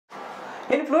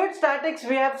In fluid statics,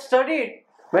 we have studied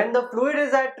when the fluid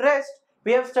is at rest,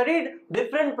 we have studied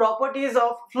different properties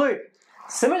of fluid.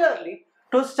 Similarly,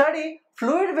 to study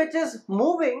fluid which is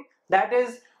moving, that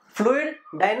is fluid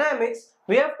dynamics,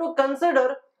 we have to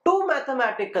consider two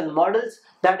mathematical models,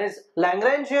 that is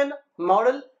Lagrangian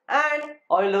model and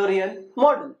Eulerian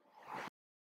model.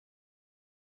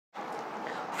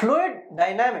 Fluid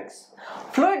dynamics.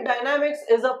 Fluid dynamics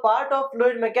is a part of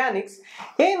fluid mechanics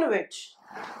in which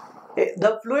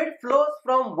the fluid flows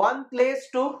from one place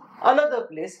to another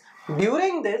place.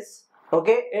 During this,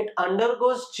 it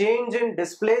undergoes change in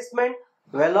displacement,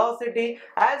 velocity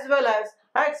as well as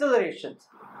acceleration.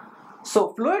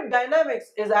 So fluid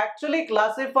dynamics is actually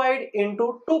classified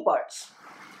into two parts.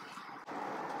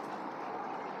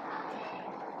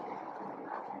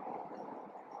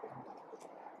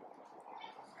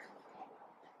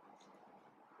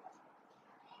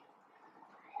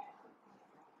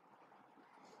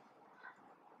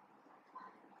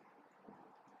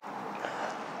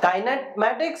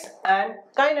 Kinematics and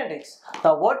kinetics.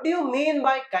 Now what do you mean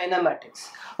by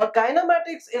kinematics?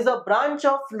 Kinematics is a branch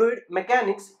of fluid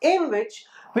mechanics in which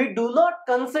we do not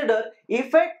consider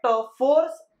effect of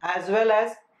force as well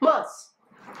as mass.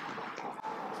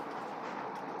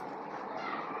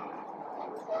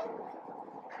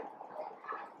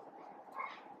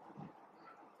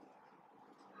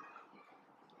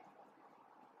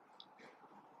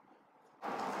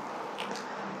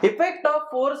 Effect of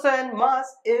force and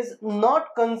mass is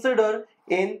not considered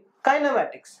in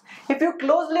kinematics. If you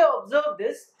closely observe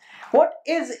this, what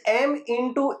is m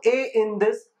into a in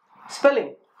this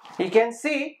spelling? You can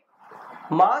see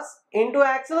mass into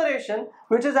acceleration,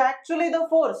 which is actually the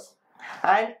force,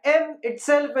 and m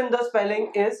itself in the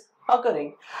spelling is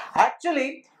occurring.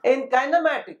 Actually, in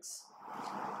kinematics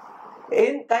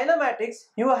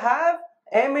you have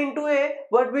m into a,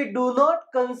 but we do not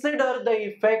consider the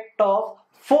effect of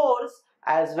force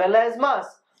as well as mass.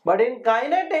 But in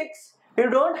kinetics, you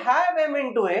don't have m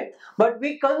into a, but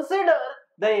we consider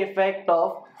the effect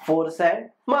of force and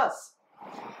mass.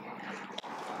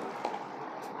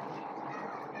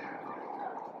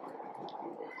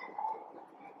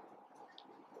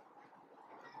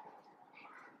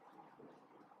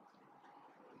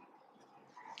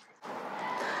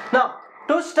 Now,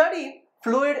 to study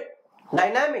fluid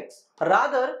dynamics,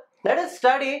 rather let us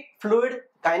study fluid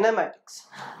kinematics.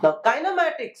 Now,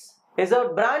 kinematics is a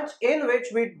branch in which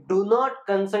we do not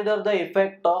consider the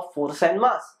effect of force and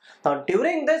mass. Now,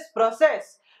 during this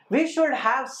process, we should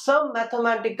have some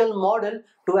mathematical model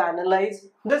to analyze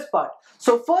this part.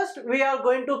 So, first we are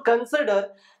going to consider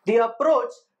the approach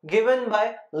given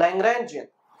by Lagrangian.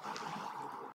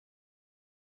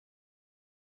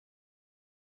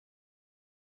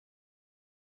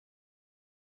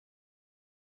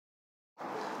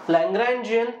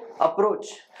 Lagrangian approach.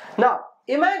 Now,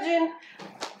 imagine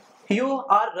you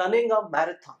are running a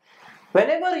marathon.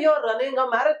 Whenever you are running a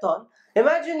marathon,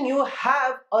 imagine you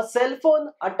have a cell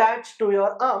phone attached to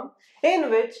your arm,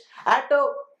 in which at a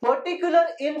particular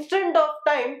instant of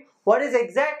time, what is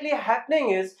exactly happening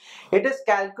is it is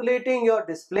calculating your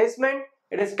displacement,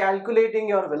 it is calculating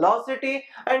your velocity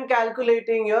and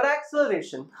calculating your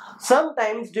acceleration.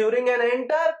 Sometimes during an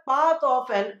entire path of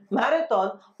a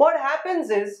marathon, what happens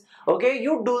is,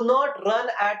 you do not run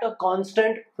at a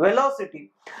constant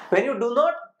velocity. When you do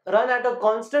not run at a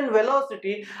constant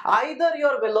velocity, either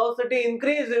your velocity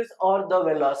increases or the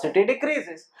velocity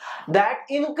decreases. That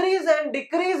increase and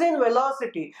decrease in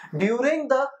velocity during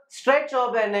the stretch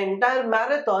of an entire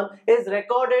marathon is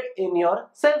recorded in your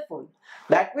cell phone.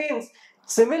 That means,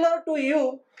 similar to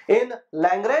you, in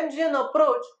Lagrangian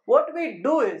approach, what we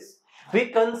do is we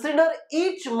consider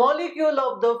each molecule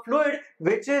of the fluid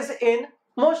which is in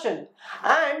motion,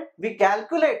 and we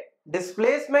calculate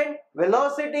displacement,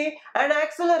 velocity and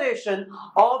acceleration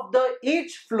of the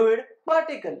each fluid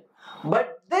particle.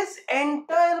 But this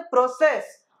entire process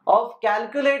of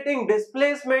calculating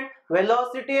displacement,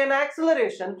 velocity and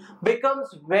acceleration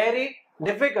becomes very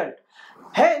difficult.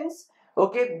 Hence,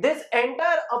 this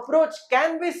entire approach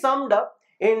can be summed up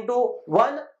into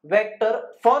one vector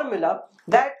formula,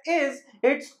 that is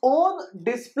its own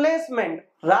displacement,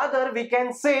 rather we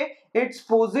can say its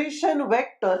position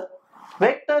vector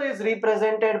is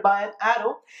represented by an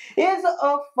arrow, is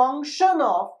a function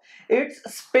of its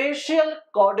spatial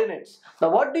coordinates. Now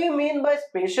what do you mean by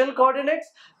spatial coordinates?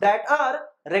 That are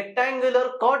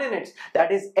rectangular coordinates,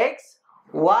 that is x,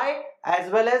 y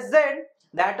as well as z,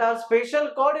 that are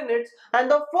spatial coordinates,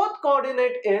 and the fourth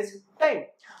coordinate is time.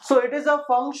 So it is a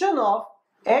function of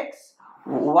x,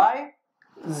 y,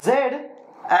 z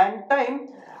and time.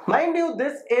 Mind you,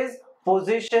 this is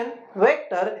position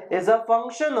vector is a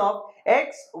function of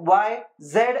x, y,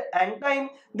 z and time.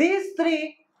 These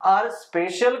three are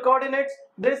spatial coordinates.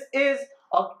 This is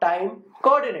a time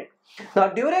coordinate. Now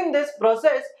during this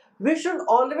process, we should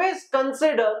always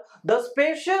consider the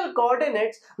spatial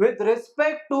coordinates with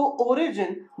respect to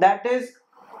origin, that is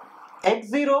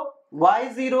x0,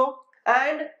 y0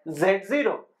 and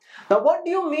z0. Now what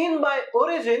do you mean by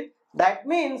origin? That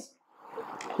means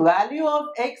value of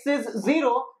x is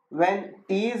 0 when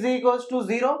t is equals to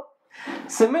 0.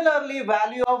 Similarly,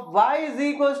 value of y is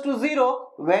equals to 0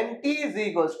 when t is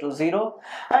equals to 0.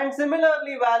 And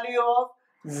similarly, value of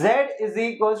z is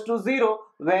equals to 0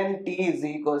 when t is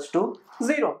equals to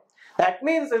 0. That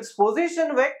means its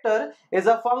position vector is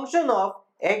a function of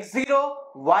x0,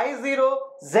 y0,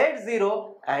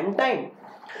 z0 and time.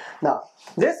 Now,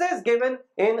 this is given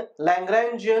in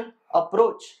Lagrangian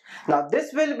approach. Now,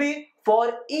 this will be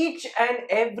for each and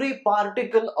every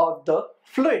particle of the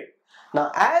fluid.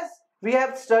 Now, as we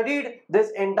have studied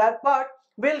this entire part,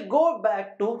 we'll go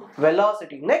back to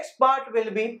velocity. Next part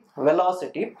will be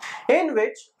velocity, in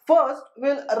which first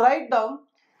we'll write down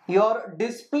your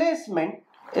displacement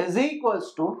is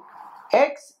equals to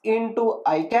x into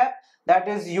I cap, that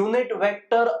is unit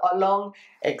vector along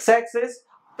x-axis,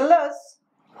 plus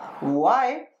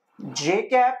y j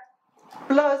cap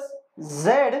plus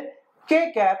z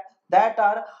k cap, that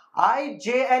are I,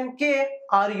 j and k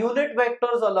are unit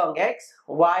vectors along x,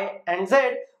 y and z,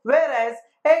 whereas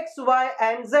x, y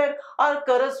and z are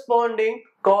corresponding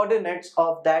coordinates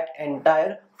of that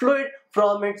entire fluid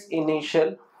from its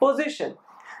initial position.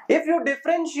 If you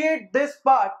differentiate this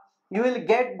part, you will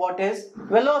get what is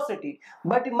velocity.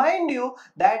 But mind you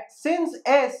that since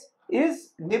s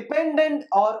is dependent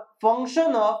or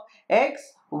function of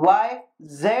x, y,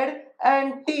 z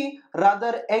and t,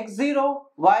 rather x0,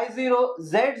 y0,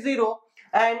 z0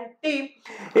 and t,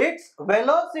 its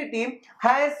velocity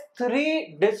has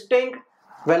three distinct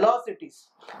velocities.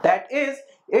 That is,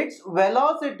 its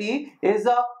velocity is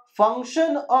a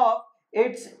function of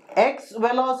its x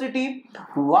velocity,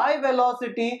 y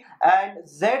velocity and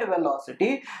z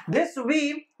velocity. This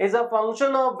v is a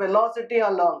function of velocity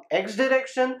along x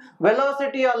direction,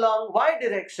 velocity along y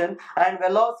direction and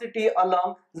velocity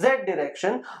along z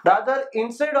direction. Rather,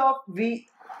 instead of v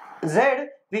z,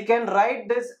 we can write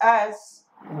this as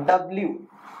w.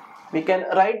 We can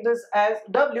write this as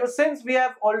w since we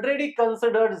have already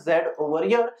considered z over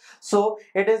here. So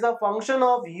it is a function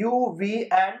of u, v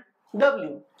and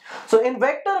w. So in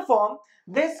vector form,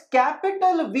 this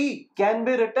capital V can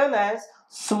be written as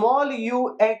small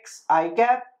u x I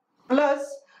cap plus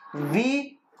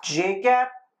v j cap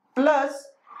plus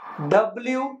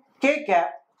w k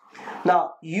cap.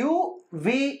 Now u,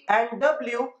 v and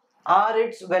w are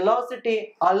its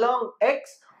velocity along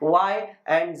x, y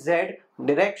and z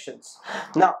directions.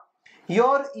 Now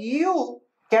your u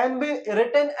can be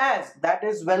written as, that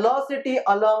is velocity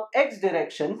along x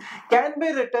direction, can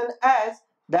be written as,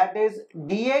 that is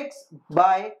dx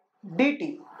by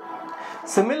dt.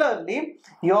 Similarly,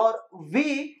 your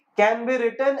v can be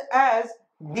written as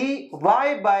dy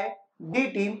by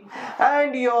dt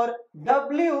and your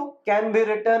w can be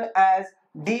written as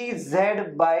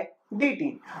dz by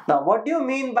dt. Now what do you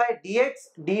mean by dx,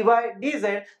 dy,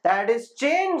 dz? That is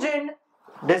change in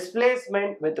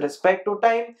displacement with respect to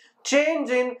time, change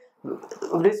in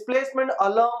displacement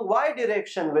along y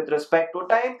direction with respect to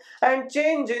time and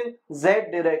change in z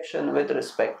direction with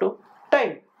respect to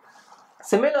time.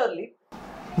 Similarly,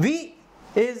 v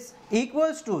is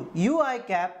equals to ui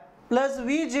cap plus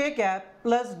vj cap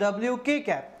plus wk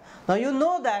cap. Now you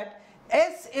know that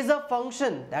s is a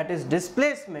function, that is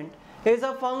displacement is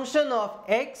a function of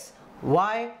x,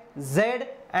 y, z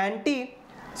and t.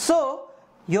 So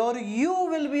your u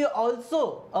will be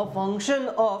also a function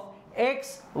of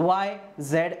x, y,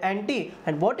 z and t.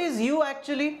 And what is u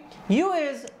actually? U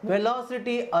is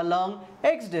velocity along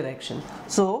x direction.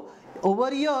 So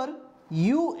over here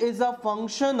u is a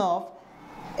function of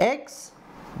x,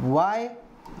 y,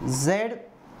 z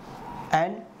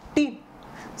and t.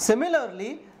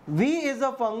 Similarly, v is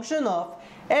a function of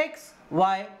x,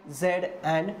 y, z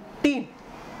and t.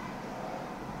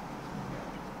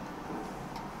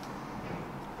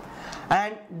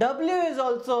 And w is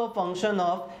also a function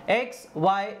of x,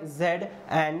 y, z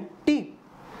and t.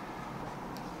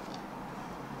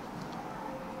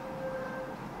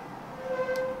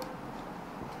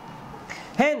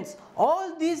 Hence,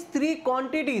 all these three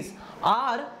quantities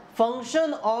are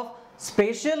function of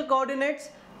spatial coordinates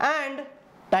and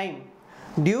time.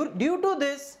 Due to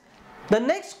this, the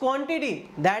next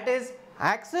quantity, that is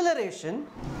acceleration,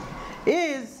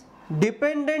 is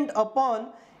dependent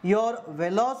upon your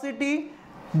velocity,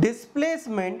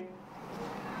 displacement,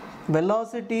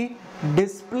 velocity,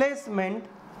 displacement,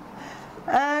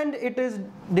 and it is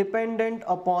dependent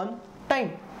upon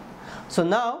time. So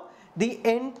now the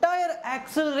entire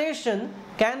acceleration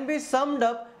can be summed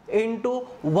up into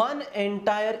one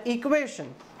entire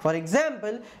equation. For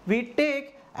example, we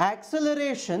take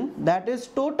acceleration, that is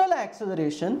total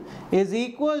acceleration, is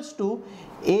equals to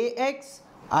ax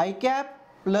I cap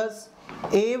plus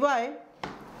ay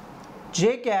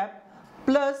j cap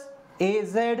plus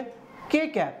az k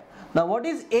cap. Now what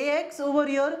is ax over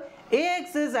here?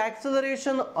 Ax is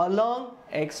acceleration along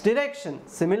x direction.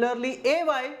 Similarly,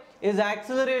 ay is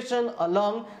acceleration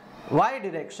along y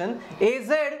direction. Az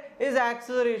is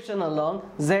acceleration along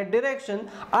z direction.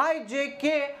 I, j,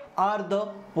 k are the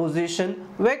position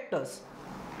vectors.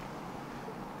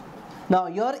 Now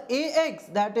your ax,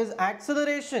 that is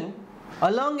acceleration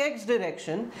along x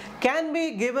direction, can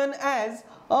be given as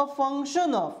a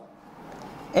function of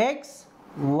x,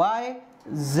 y,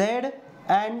 z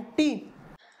and t.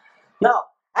 Now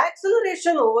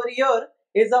acceleration over here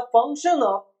is a function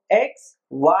of x,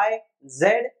 y, z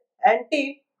and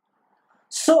t.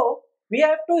 So we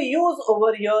have to use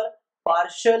over here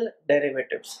partial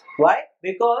derivatives. Why?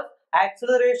 Because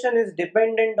acceleration is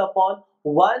dependent upon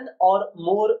one or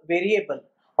more variable,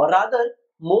 or rather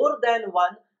more than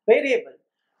one variable.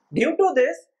 Due to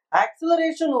this,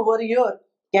 acceleration over here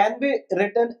can be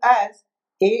written as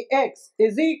ax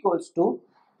is equals to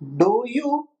dou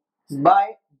u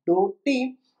by dou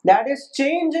t, that is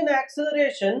change in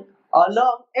acceleration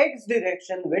along x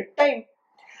direction with time,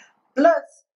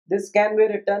 plus this can be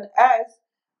written as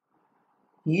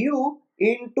u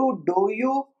into dou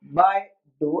u by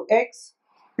dou x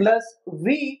plus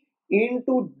v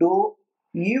into dou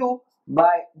u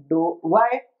by dou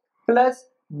y plus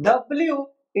w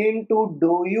into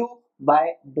dou u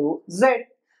by dou z.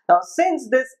 Now since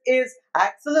this is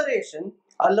acceleration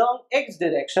along x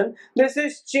direction, this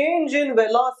is change in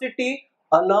velocity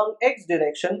along x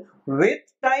direction with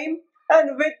time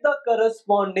and with the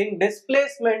corresponding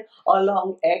displacement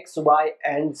along x, y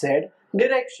and z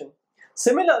direction.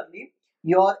 Similarly,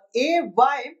 your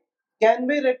ay can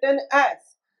be written as,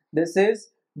 this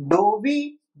is dou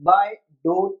v by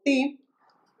dou t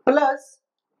plus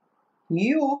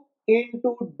u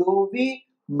into dou v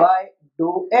by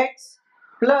dou x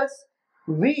plus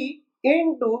v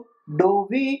into dou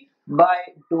v by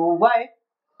dou y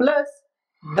plus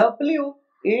w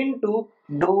into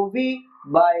dou v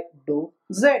by dou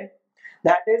z.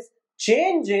 That is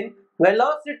change in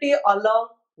velocity along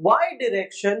y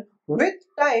direction with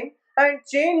time and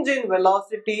change in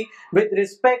velocity with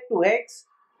respect to x,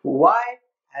 y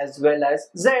as well as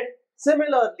z.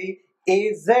 Similarly,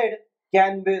 az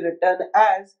can be written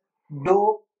as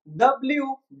dou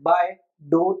w by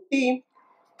dou t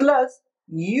plus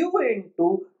u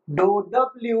into dou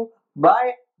w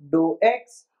by dou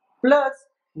x plus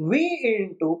v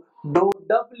into dou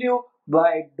w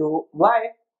by dou y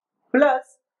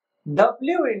plus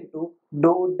w into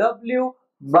dou w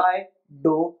by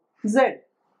dou z.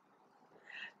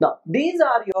 Now, these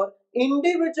are your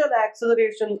individual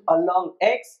accelerations along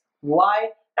x, y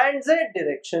and z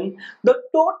direction. The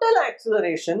total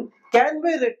acceleration can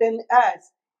be written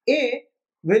as a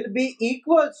will be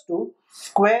equals to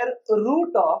square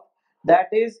root of, that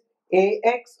is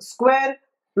ax square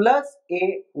plus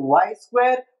a y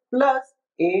square plus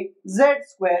a z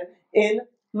square in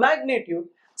magnitude,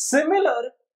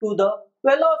 similar to the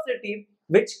velocity,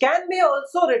 which can be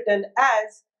also written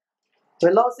as,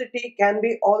 velocity can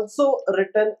be also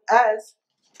written as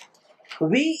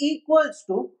v equals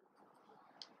to,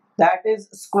 that is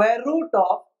square root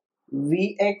of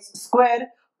vx square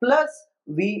plus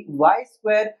vy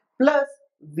square plus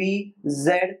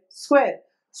vz square.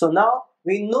 So now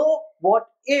we know what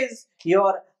is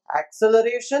your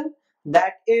acceleration,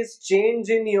 that is change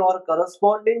in your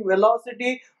corresponding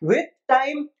velocity with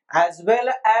time as well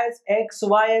as x,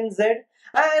 y and z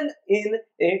and in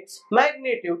its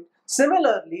magnitude.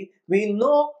 Similarly, we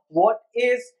know what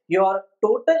is your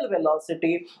total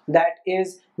velocity, that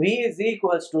is v is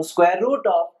equals to square root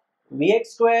of vx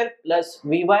square plus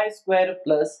vy square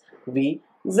plus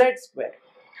vz square.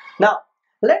 Now,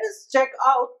 let us check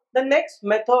out the next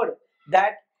method,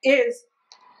 that is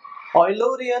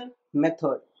Eulerian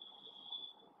method.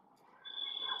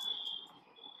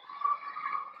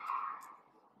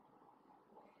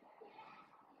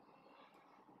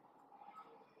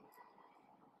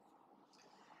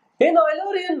 In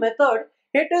Eulerian method,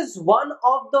 it is one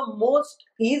of the most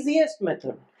easiest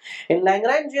method. In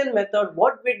Lagrangian method,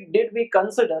 what we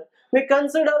consider? We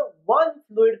consider one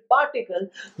fluid particle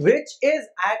which is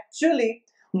actually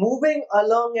moving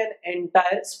along an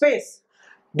entire space.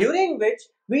 during which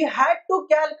we had to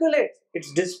calculate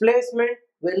its displacement,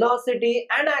 velocity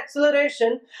and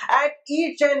acceleration at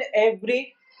each and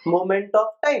every moment of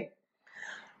time.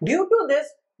 Due to this,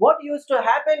 what used to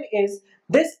happen is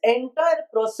this entire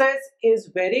process is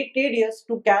very tedious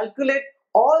to calculate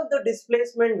all the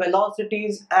displacement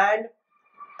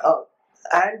uh,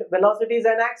 velocities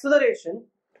and acceleration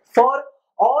for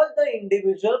all the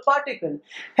individual particles.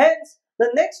 Hence, the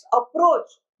next approach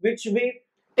which we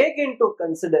take into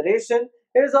consideration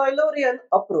is Eulerian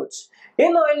approach.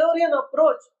 In Eulerian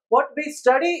approach, what we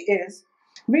study is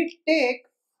we take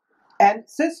an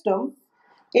system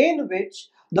in which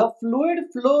the fluid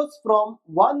flows from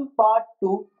one part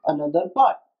to another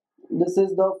part. This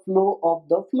is the flow of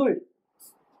the fluid.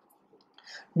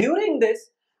 During this,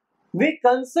 we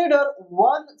consider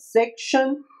one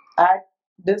section at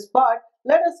this part.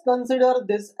 Let us consider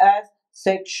this as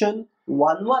section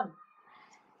 1-1.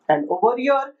 And over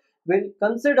here, we'll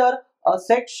consider a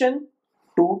section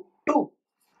 2-2.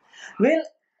 We'll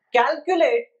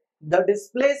calculate the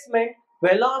displacement,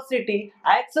 velocity,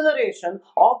 acceleration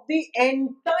of the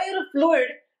entire fluid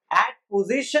at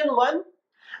position 1,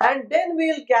 and then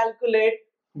we'll calculate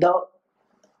the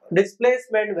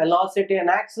displacement, velocity and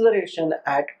acceleration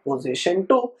at position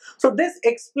 2. So this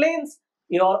explains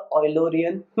your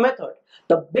Eulerian method.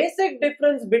 The basic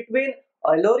difference between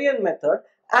Eulerian method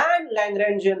and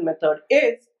Lagrangian method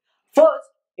is, first,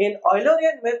 in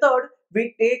Eulerian method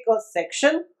we take a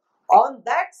section. On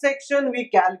that section we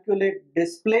calculate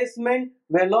displacement,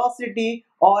 velocity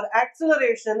or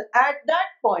acceleration at that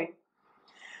point.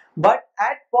 But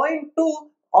at point 2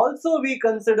 also we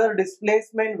consider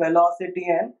displacement, velocity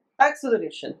and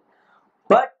acceleration.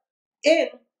 But in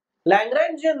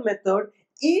Lagrangian method,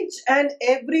 each and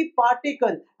every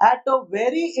particle at a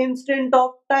very instant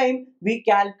of time we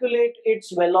calculate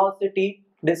its velocity,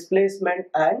 displacement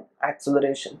and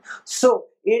acceleration. So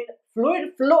in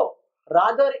fluid flow,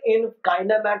 rather in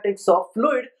kinematics of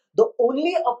fluid, the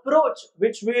only approach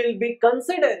which we will be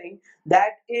considering,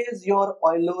 that is your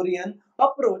Eulerian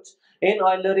approach. In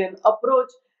Eulerian approach,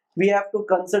 we have to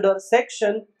consider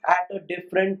section at a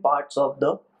different parts of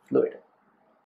the fluid.